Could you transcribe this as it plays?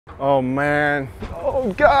Oh man.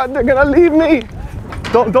 Oh God, they're gonna leave me.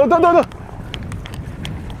 Don't leave, don't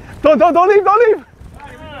leave.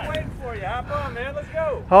 I'm waiting for you. Hop on, man. Let's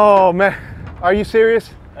go. Oh man, are you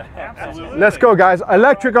serious? Absolutely. Let's go, guys.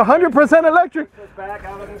 Electric, 100% electric. Push back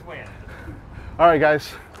out of this wind. All right,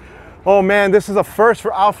 guys. Oh man, this is a first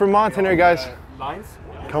for Alfred Montaner, guys. Lines?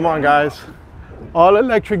 Come on, guys. All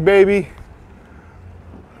electric, baby.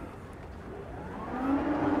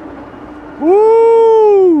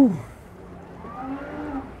 Woo!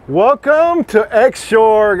 Welcome to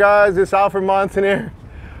XShore, guys. It's Alfred Montaner.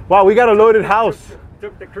 Wow, we got a loaded house.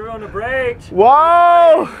 Took the crew on the break.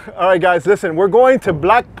 Wow! All right, guys, listen. We're going to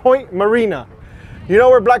Black Point Marina. You know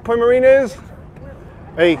where Black Point Marina is?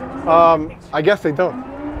 Hey, I guess they don't.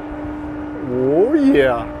 Oh,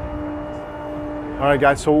 yeah. All right,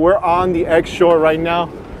 guys, so we're on the XShore right now.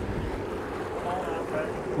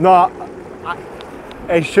 No,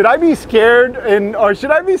 hey, should I be scared or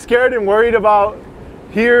should I be scared and worried about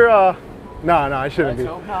here? No, I shouldn't be.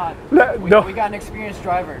 Let's hope not. No. We got an experienced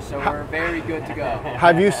driver, so we're very good to go.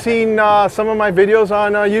 Have you seen some of my videos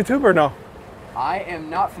on YouTube or no? I am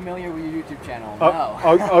not familiar with your YouTube channel, no.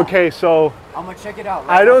 Okay, so I'm gonna check it out.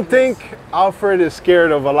 Right I don't after think this. Alfred is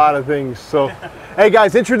scared of a lot of things. So, hey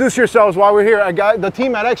guys, introduce yourselves while we're here. I got the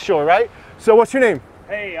team at XShore, right? So what's your name?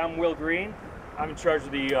 Hey, I'm Will Green. I'm in charge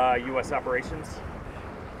of the U.S. operations.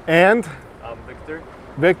 And? I'm Victor.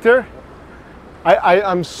 Victor?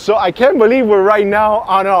 I can't believe we're right now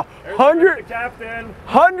on a The captain.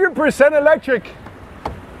 100% electric.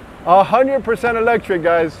 100% electric,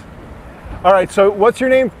 guys. All right, so what's your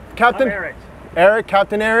name, Captain? I'm Eric. Eric,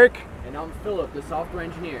 Captain Eric. And I'm Philip, the software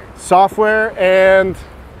engineer. Software and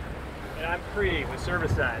And I'm Cree with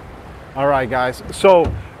service side. all right, guys.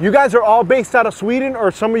 So you guys are all based out of Sweden,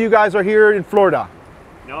 or some of you guys are here in Florida?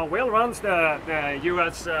 No, Will runs the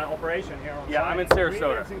U.S. Operation here on Yeah, site. I'm in Sarasota. He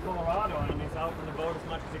lives in Colorado and he's out on the boat as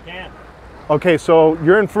much as he can. Okay, so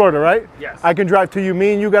you're in Florida, right? Yes. I can drive to you.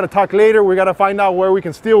 Me and you got to talk later. We got to find out where we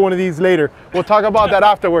can steal one of these later. We'll talk about that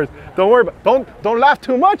afterwards. Don't worry. Don't laugh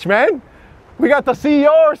too much, man. We got the CEO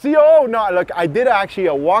or COO. No, look, I did actually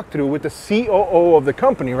a walkthrough with the COO of the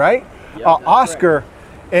company, right? Yep, Oscar,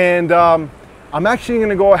 and I'm actually going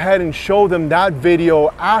to go ahead and show them that video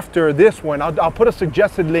after this one. I'll put a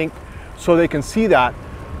suggested link so they can see that.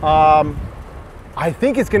 I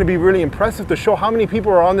think it's going to be really impressive to show how many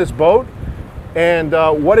people are on this boat and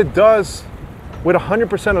what it does with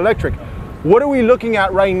 100% electric. What are we looking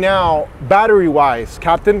at right now, battery-wise,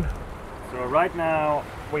 Captain? So right now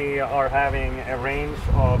we are having a range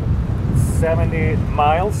of 70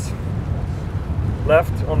 miles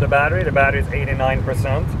left on the battery. The battery is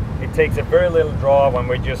 89%. It takes a very little draw when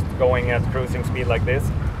we're just going at cruising speed like this,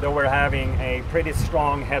 though we're having a pretty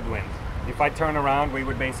strong headwind. If I turn around, we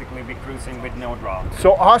would basically be cruising with no draw.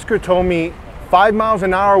 So Oscar told me 5 miles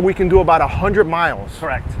an hour, we can do about 100 miles.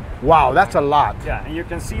 Correct. Wow, that's a lot. Yeah, and you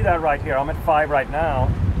can see that right here. I'm at 5 right now,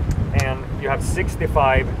 and you have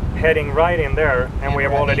 65 heading right in there, and we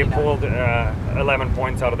have already pulled 11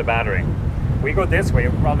 points out of the battery. We go this way,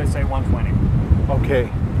 you'll probably say 120. Okay.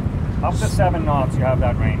 Up to 7 knots, you have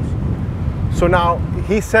that range. So now,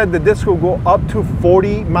 he said that this will go up to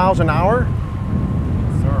 40 miles an hour?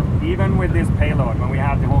 Sir, even with this payload, when we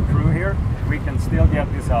have the whole crew here, we can still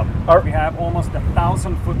get this up. We have almost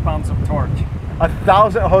 1,000 foot-pounds of torque.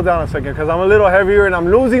 1,000, hold on a second, because I'm a little heavier and I'm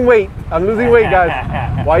losing weight. I'm losing weight,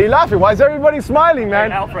 guys. Why are you laughing? Why is everybody smiling, man?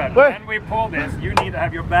 Hey, Alfred, What? when we pull this, you need to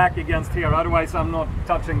have your back against here, otherwise I'm not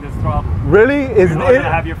touching this throttle. Really? You're not gonna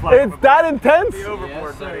have your fly It's that intense? Be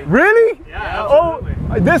overboard, Yes, sir. buddy. Really? Yeah, Oh,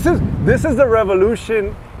 absolutely. this is the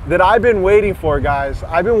revolution that I've been waiting for, guys.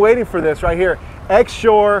 I've been waiting for this right here.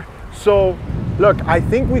 XShore. So, look, I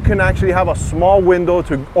think we can actually have a small window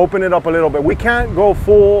to open it up a little bit. We can't go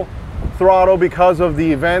full throttle because of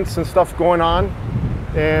the events and stuff going on.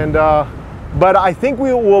 And but I think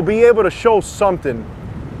we will be able to show something.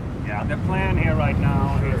 Yeah, the plan here right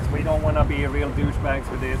now is we don't want to be real douchebags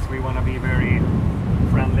with this. We want to be very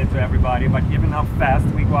friendly to everybody, but given how fast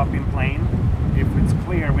we go up in plane, if it's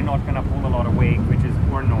clear we're not going to pull a lot of weight, which is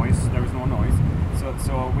or noise, there's no noise.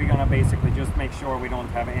 So we're going to basically just make sure we don't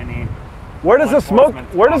have any. Where does the smoke?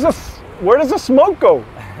 Where does the smoke go?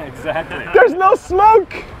 Exactly. There's no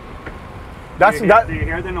smoke. Do you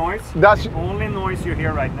hear the noise? That's The only noise you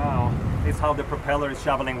hear right now is how the propeller is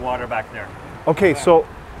shoveling water back there. okay. So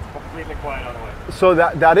Completely quiet otherwise. so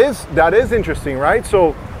that is interesting, right?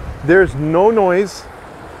 So there's no noise.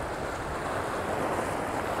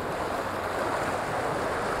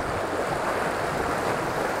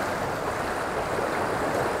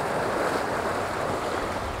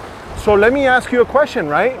 So let me ask you a question,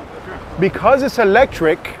 right? Because it's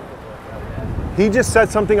electric, he just said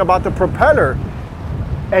something about the propeller,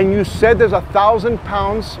 and you said there's 1,000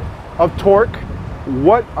 pounds of torque.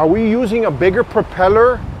 What, are we using a bigger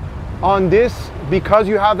propeller on this because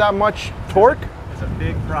you have that much torque? It's a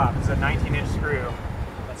big prop. It's a 19-inch screw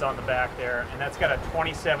that's on the back there, and that's got a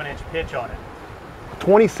 27-inch pitch on it.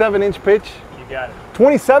 27-inch pitch? You got it.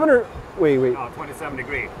 27 or, wait. Oh, 27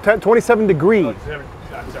 degree. 27 degree. Oh,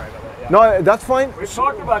 I'm sorry about that. Yeah. No, that's fine. We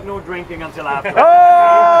talked about no drinking until after.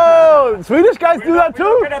 Oh, Swedish guys do that too?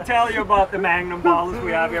 We're going to tell you about the Magnum bottles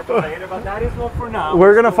we have here for later, but that is not for now.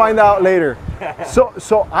 We're going to find out later.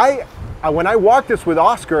 So I when I walked this with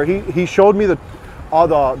Oscar, he showed me all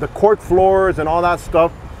the cork floors and all that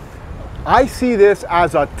stuff. I see this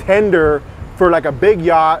as a tender for like a big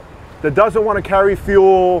yacht that doesn't want to carry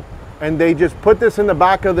fuel, and they just put this in the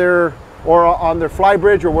back of their, or on their fly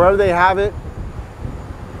bridge or wherever they have it.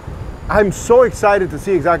 I'm so excited to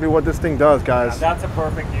see exactly what this thing does, guys. Yeah, that's a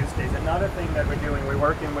perfect use case. Another thing that we're doing, we're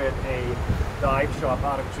working with a dive shop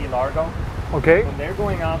out of Key Largo. Okay. When they're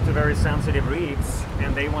going out to very sensitive reefs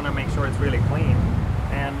and they want to make sure it's really clean.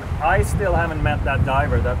 And I still haven't met that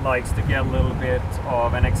diver that likes to get a little bit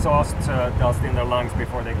of an exhaust dust in their lungs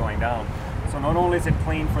before they're going down. So not only is it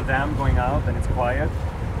clean for them going out and it's quiet,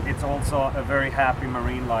 it's also a very happy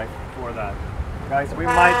marine life for that. Guys, we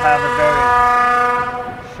might have a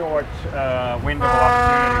very short window of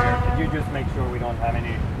opportunity here. Could you just make sure we don't have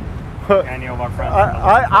any of our friends?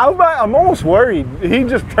 I'm almost worried. He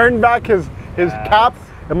just turned back his cap.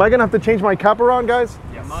 Am I gonna have to change my cap around, guys?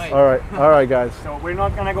 Yes. All right, guys. So we're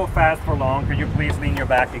not gonna go fast for long. Could you please lean your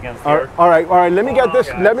back against here? All right. Let me get this.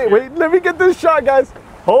 Guys, Let me get this shot, guys.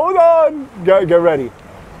 Hold on. Get ready.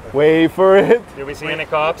 Wait for it. Do we see any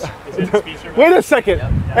cops? Is it speech? Wait a second.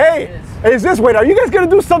 Yep, hey, is this, wait, are you guys gonna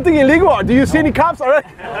do something illegal? Do you see any cops? All right.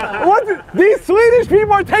 What? These Swedish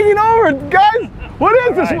people are taking over, guys. What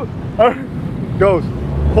is this? All right. Goes.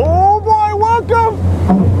 Oh boy, welcome.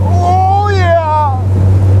 Oh yeah.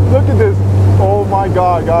 Look at this. Oh my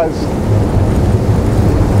God, guys.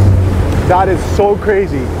 That is so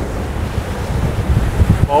crazy.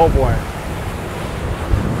 Oh boy.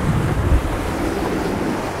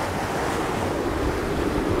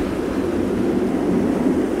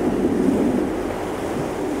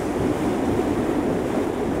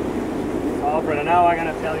 Alfred, and now I'm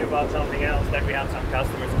going to tell you about something else that we have some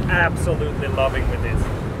customers absolutely loving with this.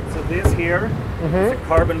 So this here is a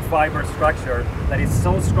carbon fiber structure that is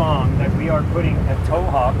so strong that we are putting a tow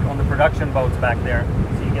hook on the production boats back there,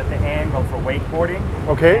 so you get the angle for wakeboarding.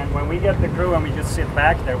 Okay. And when we get the crew and we just sit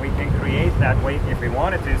back there, we can create that wake if we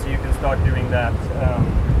wanted to, so you can start doing that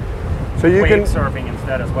So you wave can surfing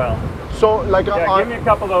instead as well. So like Yeah, give me a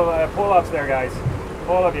couple of pull-ups there, guys.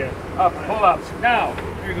 All of you. Up, pull-ups. Now.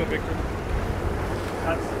 Here you go, Victor.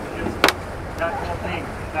 That's just that whole thing,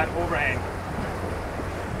 that overhang.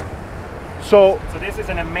 So this is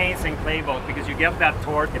an amazing playboat because you get that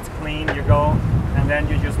torque, it's clean, you go, and then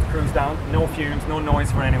you just cruise down. No fumes, no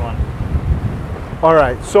noise for anyone. all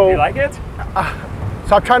right. So You like it?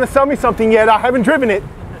 stop trying to sell me something yet. I haven't driven it.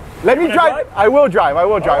 Let me wanna drive. drive? I will drive.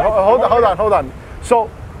 right. Hold on. So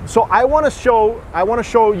I want to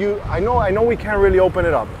show you. I know we can't really open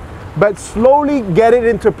it up, but slowly get it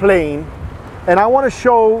into plane, and I want to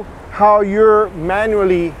show how you're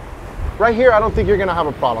manually. Right here, I don't think you're gonna have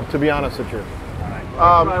a problem, to be honest with you. All right.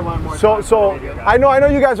 Well, try one more time So for the video, guys. I know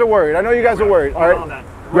you guys are worried. I know you guys are worried. All Hold on right, then.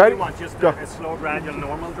 What do ready? you want? Just Go. a slow, gradual,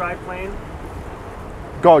 normal drive plane?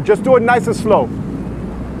 Go. Just do it nice and slow.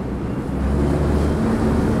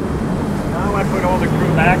 Now I put all the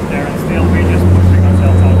crew back there and still we're just pushing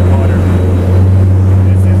ourselves out of the water.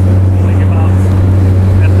 This is like about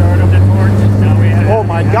a third of the torch. Now we have, Oh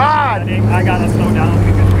my God! I gotta slow down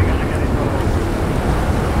because we're gonna get it going.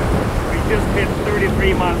 We just hit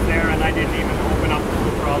 33 months there and I didn't even open up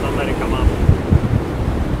the throttle and let it come up.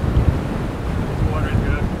 This water is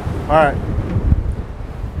good.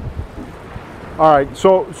 All right.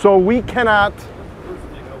 So we cannot.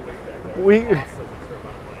 We.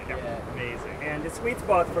 Amazing. And the sweet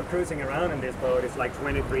spot for cruising around in this boat is like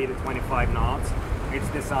 23 to 25 knots. It's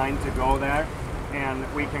designed to go there, and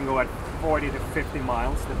we can go at 40 to 50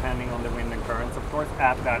 miles depending on the wind and currents, of course,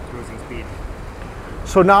 at that cruising speed.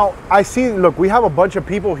 So now I see. Look, we have a bunch of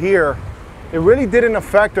people here. It really didn't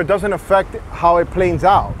affect or doesn't affect how it planes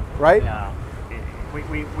out, right? Yeah.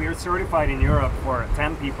 We are certified in Europe for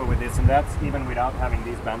 10 people with this, and that's even without having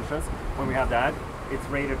these benches. When we have that, it's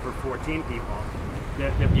rated for 14 people.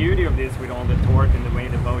 The beauty of this with all the torque and the way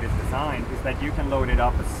the boat is designed is that you can load it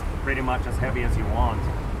up as pretty much as heavy as you want.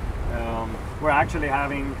 We're actually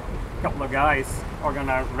having a couple of guys are going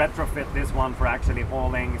to retrofit this one for actually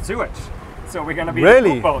hauling sewage. So we're gonna be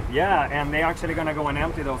Really? a boat. Yeah, and they're actually gonna go and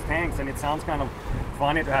empty those tanks. And it sounds kind of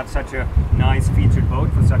funny to have such a nice featured boat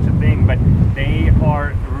for such a thing, but they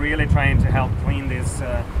are really trying to help clean this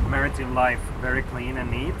maritime life very clean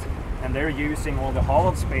and neat. And they're using all the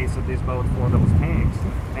hollow space of this boat for those tanks.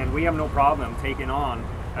 And we have no problem taking on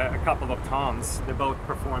a couple of tons. The boat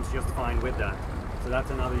performs just fine with that. So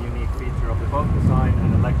that's another unique feature of the boat design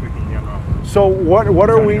and electric in general. So what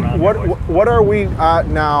are we at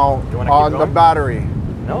now on the battery?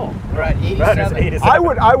 No, We're at 87.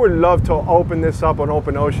 87. I would love to open this up on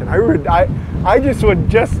open ocean. I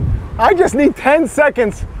just need 10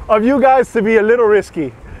 seconds of you guys to be a little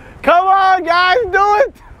risky. Come on, guys, do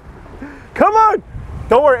it. Come on.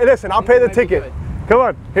 Don't worry. Listen, I'll pay the ticket. Come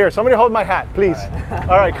on. Here, somebody hold my hat, please.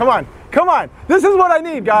 All right, come on. Come on. This is what I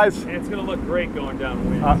need, guys. It's going to look great going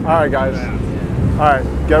downwind. All right, guys. All right,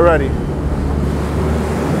 get ready.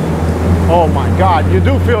 Oh my God, you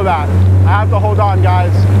do feel that. I have to hold on,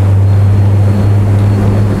 guys.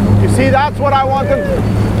 You see, that's what I want them to,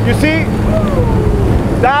 you see?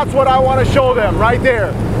 That's what I want to show them right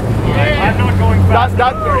there. I'm not going fast.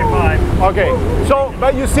 35. Okay, so,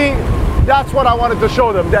 but you see, that's what I wanted to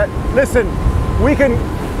show them, that, listen, we can,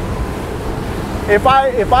 if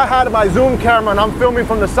I had my zoom camera and I'm filming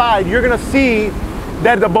from the side, you're gonna see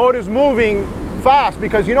that the boat is moving fast,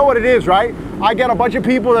 because you know what it is, right? I get a bunch of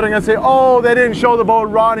people that are gonna say, oh, they didn't show the boat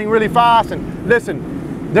running really fast, and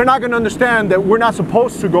listen, they're not gonna understand that we're not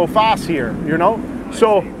supposed to go fast here, you know?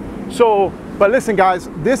 But listen, guys,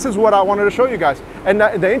 this is what I wanted to show you guys. And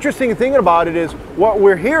the interesting thing about it is what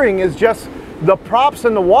we're hearing is just the props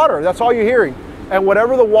in the water. That's all you're hearing. And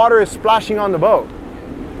whatever the water is splashing on the boat.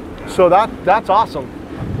 So that's awesome.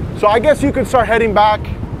 So I guess you could start heading back.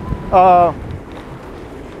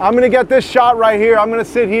 I'm gonna get this shot right here. I'm gonna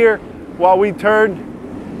sit here while we turn.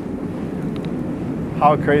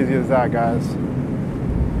 How crazy is that, guys?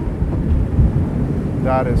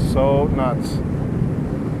 That is so nuts.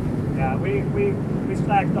 Yeah, we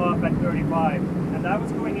slacked off at 35, and that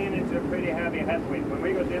was going into a pretty heavy headwind. When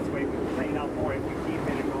we go this way, we can clean up more if we keep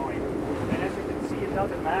it going. And as you can see, it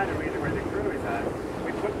doesn't matter really where the crew is at.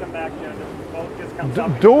 We put them back there, the boat just comes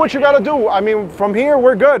up. Do what you gotta do. I mean, from here,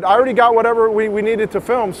 we're good. I already got whatever we needed to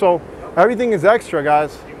film, so everything is extra,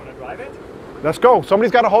 guys. Do you want to drive it? Let's go.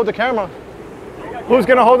 Somebody's gotta hold the camera. Who's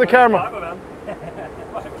gonna hold the camera?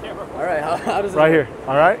 All right, how does it Right work? here,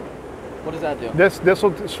 all right? What does that do? This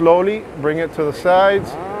will slowly bring it to the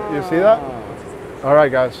sides. You see that? All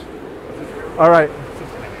right, guys. All right.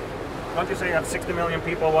 Don't you say you have 60 million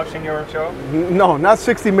people watching your show? No, not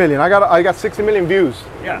 60 million. I got 60 million views.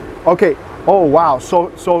 Yeah. Okay. Oh wow.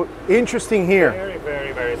 So interesting here. Very,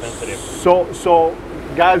 very, very sensitive. So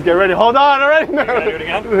guys, get ready. Hold on. All right. You gonna do it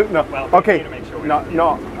again? No. Well, we Okay. need to make sure we No.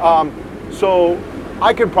 So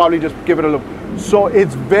I could probably just give it a look. So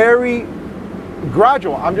it's very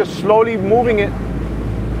gradual. I'm just slowly moving it.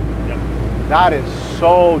 Yep. That is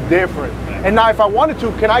so different. And now if I wanted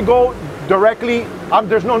to, can I go directly?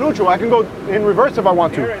 There's no neutral. I can go in reverse if I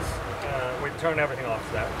want Here to. is, we turn everything off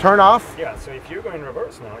there. Turn off? Yeah, so if you go in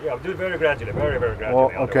reverse now, yeah, do it very gradually, very, very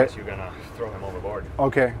gradually. Well, okay. Otherwise you're gonna throw him overboard.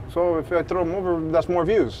 Okay. So if I throw them over, that's more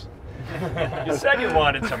views. You said you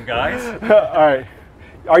wanted some, guys. All right.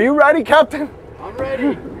 Are you ready, Captain? I'm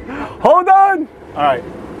ready. Hold on. All right.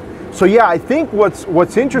 So yeah, I think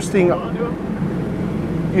what's interesting,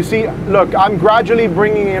 you see, look, I'm gradually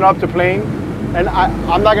bringing it up to plane, and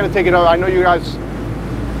I'm not gonna take it out. I know you guys,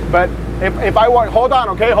 but if I want, hold on,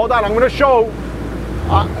 okay, hold on. I'm gonna show.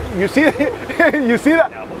 You see, you see that?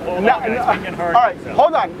 Yeah, hold on, guys, we can hurt all right, yourself.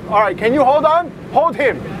 hold on. All right, can you hold on? Hold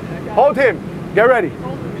him. Hold him. Get ready.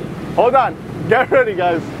 Hold on. Get ready,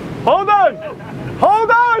 guys. Hold on.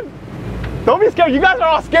 Hold on. Don't be scared. You guys are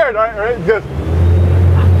all scared, all right? Just.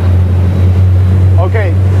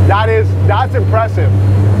 Okay, that's impressive.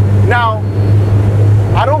 Now,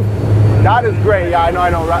 that is great. Yeah, I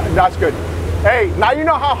know, that's good. Hey, now you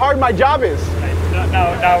know how hard my job is.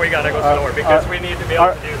 Now we gotta go slower because we need to be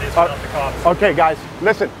able to do this without the cops. Okay, guys,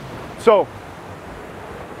 listen. So,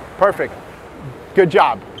 perfect. Good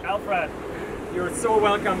job. Alfred, you're so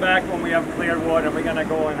welcome back when we have clear water. We're gonna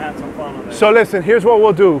go and have some fun on this. So listen, here's what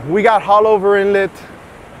we'll do. We got Haulover Inlet.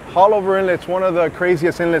 Haulover Inlet's one of the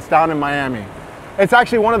craziest inlets down in Miami. It's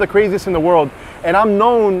actually one of the craziest in the world, and I'm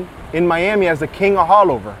known in Miami as the king of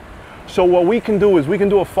haulover. So what we can do is we can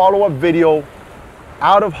do a follow-up video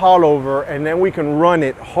out of haulover, and then we can run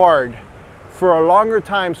it hard for a longer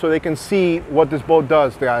time so they can see what this boat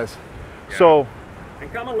does, guys. Yeah. So,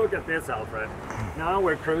 and come and look at this, Alfred. Now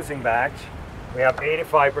we're cruising back. We have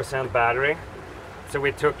 85% battery. So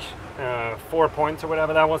we took 4 points or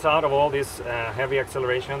whatever that was out of all these heavy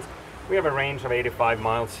accelerations. we have a range of 85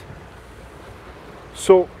 miles.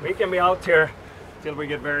 So We can be out here till we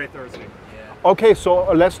get very thirsty. okay,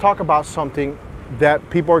 so let's talk about something that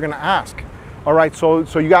people are going to ask. All right, so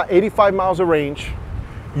you got 85 miles of range.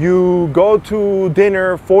 You go to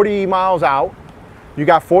dinner 40 miles out. You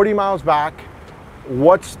got 40 miles back.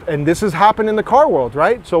 And this has happened in the car world,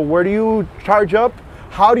 right? So where do you charge up?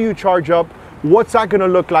 How do you charge up? What's that going to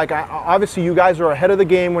look like? Obviously, you guys are ahead of the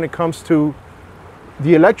game when it comes to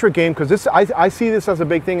the electric game, because I see this as a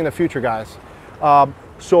big thing in the future, guys.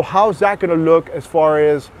 So how's that going to look as far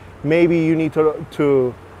as maybe you need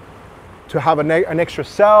to have an extra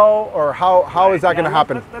cell, or how is that going to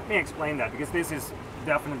happen? Let me explain that, because this is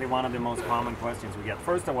definitely one of the most common questions we get.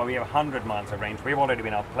 First of all, we have 100 miles of range. We've already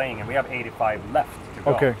been out playing, and we have 85 left to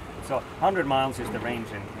go. Okay. So 100 miles is the range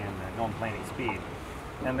in non-planing speed.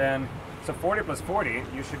 And then, so 40 plus 40,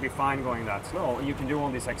 you should be fine going that slow. You can do all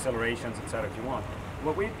these accelerations, etc. if you want.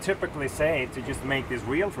 What we typically say, to just make this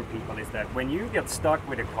real for people, is that when you get stuck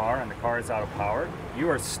with a car and the car is out of power, you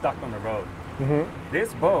are stuck on the road.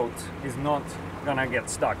 This boat is not gonna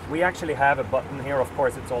get stuck. We actually have a button here. Of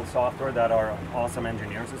course, it's all software that our awesome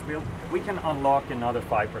engineers has built. We can unlock another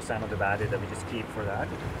 5% of the battery that we just keep for that.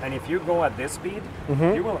 And if you go at this speed,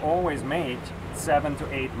 you will always make 7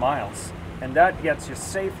 to 8 miles. And that gets you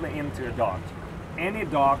safely into a dock. Any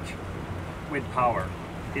dock with power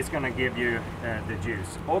is going to give you the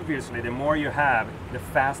juice. Obviously, the more you have, the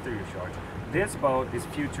faster you charge. This boat is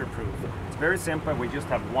future-proof. It's very simple. We just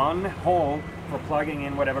have one hole for plugging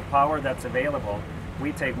in whatever power that's available.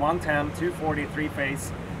 We take 110, 240,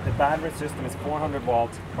 three-phase. The battery system is 400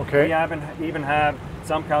 volts. Okay. We even have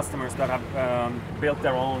some customers that have built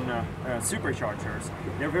their own superchargers.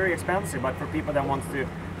 They're very expensive, but for people that want to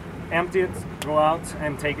empty it, go out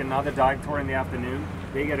and take another dive tour in the afternoon,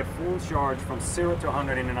 they get a full charge from 0 to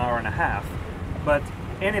 100 in an hour and a half. But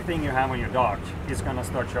anything you have on your dock is going to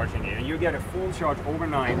start charging you. And you get a full charge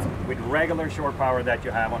overnight with regular shore power that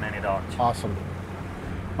you have on any dock. Awesome.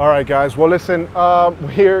 All right, guys. Well, listen,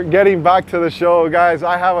 we're getting back to the show, guys.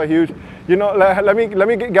 I have a huge, let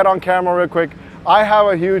me get on camera real quick. I have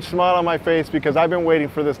a huge smile on my face because I've been waiting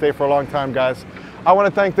for this day for a long time, guys. I want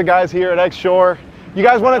to thank the guys here at XShore. You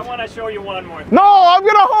guys want to? I want to show you one more thing. No, I'm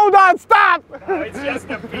gonna hold on. Stop. No, it's just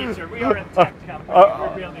a feature. We are a tech company.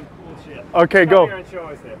 We're building cool shit. Okay, Come go. here and show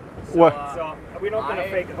us it. What? So we're not gonna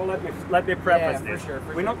fake it. Oh, let me preface this.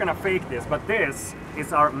 We're not gonna fake this, but this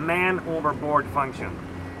is our man overboard function.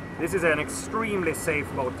 This is an extremely safe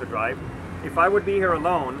boat to drive. If I would be here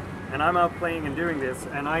alone and I'm out playing and doing this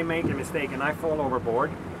and I make a mistake and I fall overboard,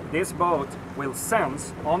 this boat will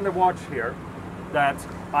sense on the watch here that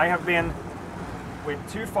I have been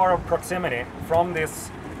with too far of proximity from this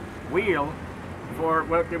wheel for,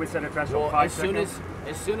 what did we set a threshold, 5 seconds?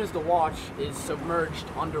 As soon as the watch is submerged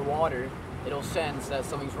underwater, it'll sense that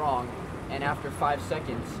something's wrong, and after 5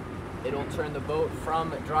 seconds, it'll turn the boat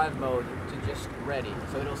from drive mode to just ready.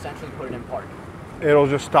 So it'll essentially put it in park. It'll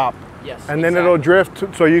just stop. Yes. And then it'll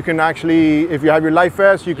drift, so you can actually, if you have your life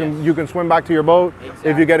vest, you can swim back to your boat.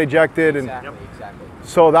 If you get ejected. Exactly.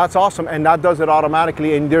 So that's awesome, and that does it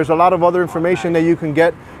automatically. And there's a lot of other information that you can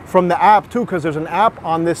get from the app too, because there's an app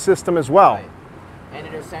on this system as well. Right. And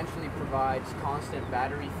it essentially provides constant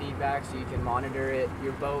battery feedback, so you can monitor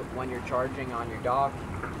your boat when you're charging on your dock.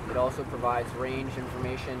 It also provides range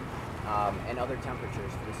information and other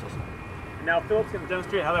temperatures for the system. Now Philip's going to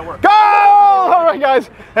demonstrate how that works. Go! All right, guys.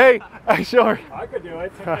 Hey, XShore. I could do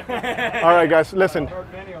it. All right, guys, listen.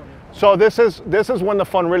 So this is when the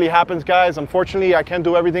fun really happens, guys. Unfortunately, I can't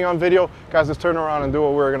do everything on video. Guys, let's turn around and do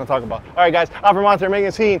what we're going to talk about. All right, guys, Alfred Montaner making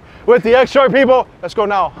a scene with the XShore people. Let's go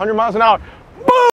now. 100 miles an hour. Boom!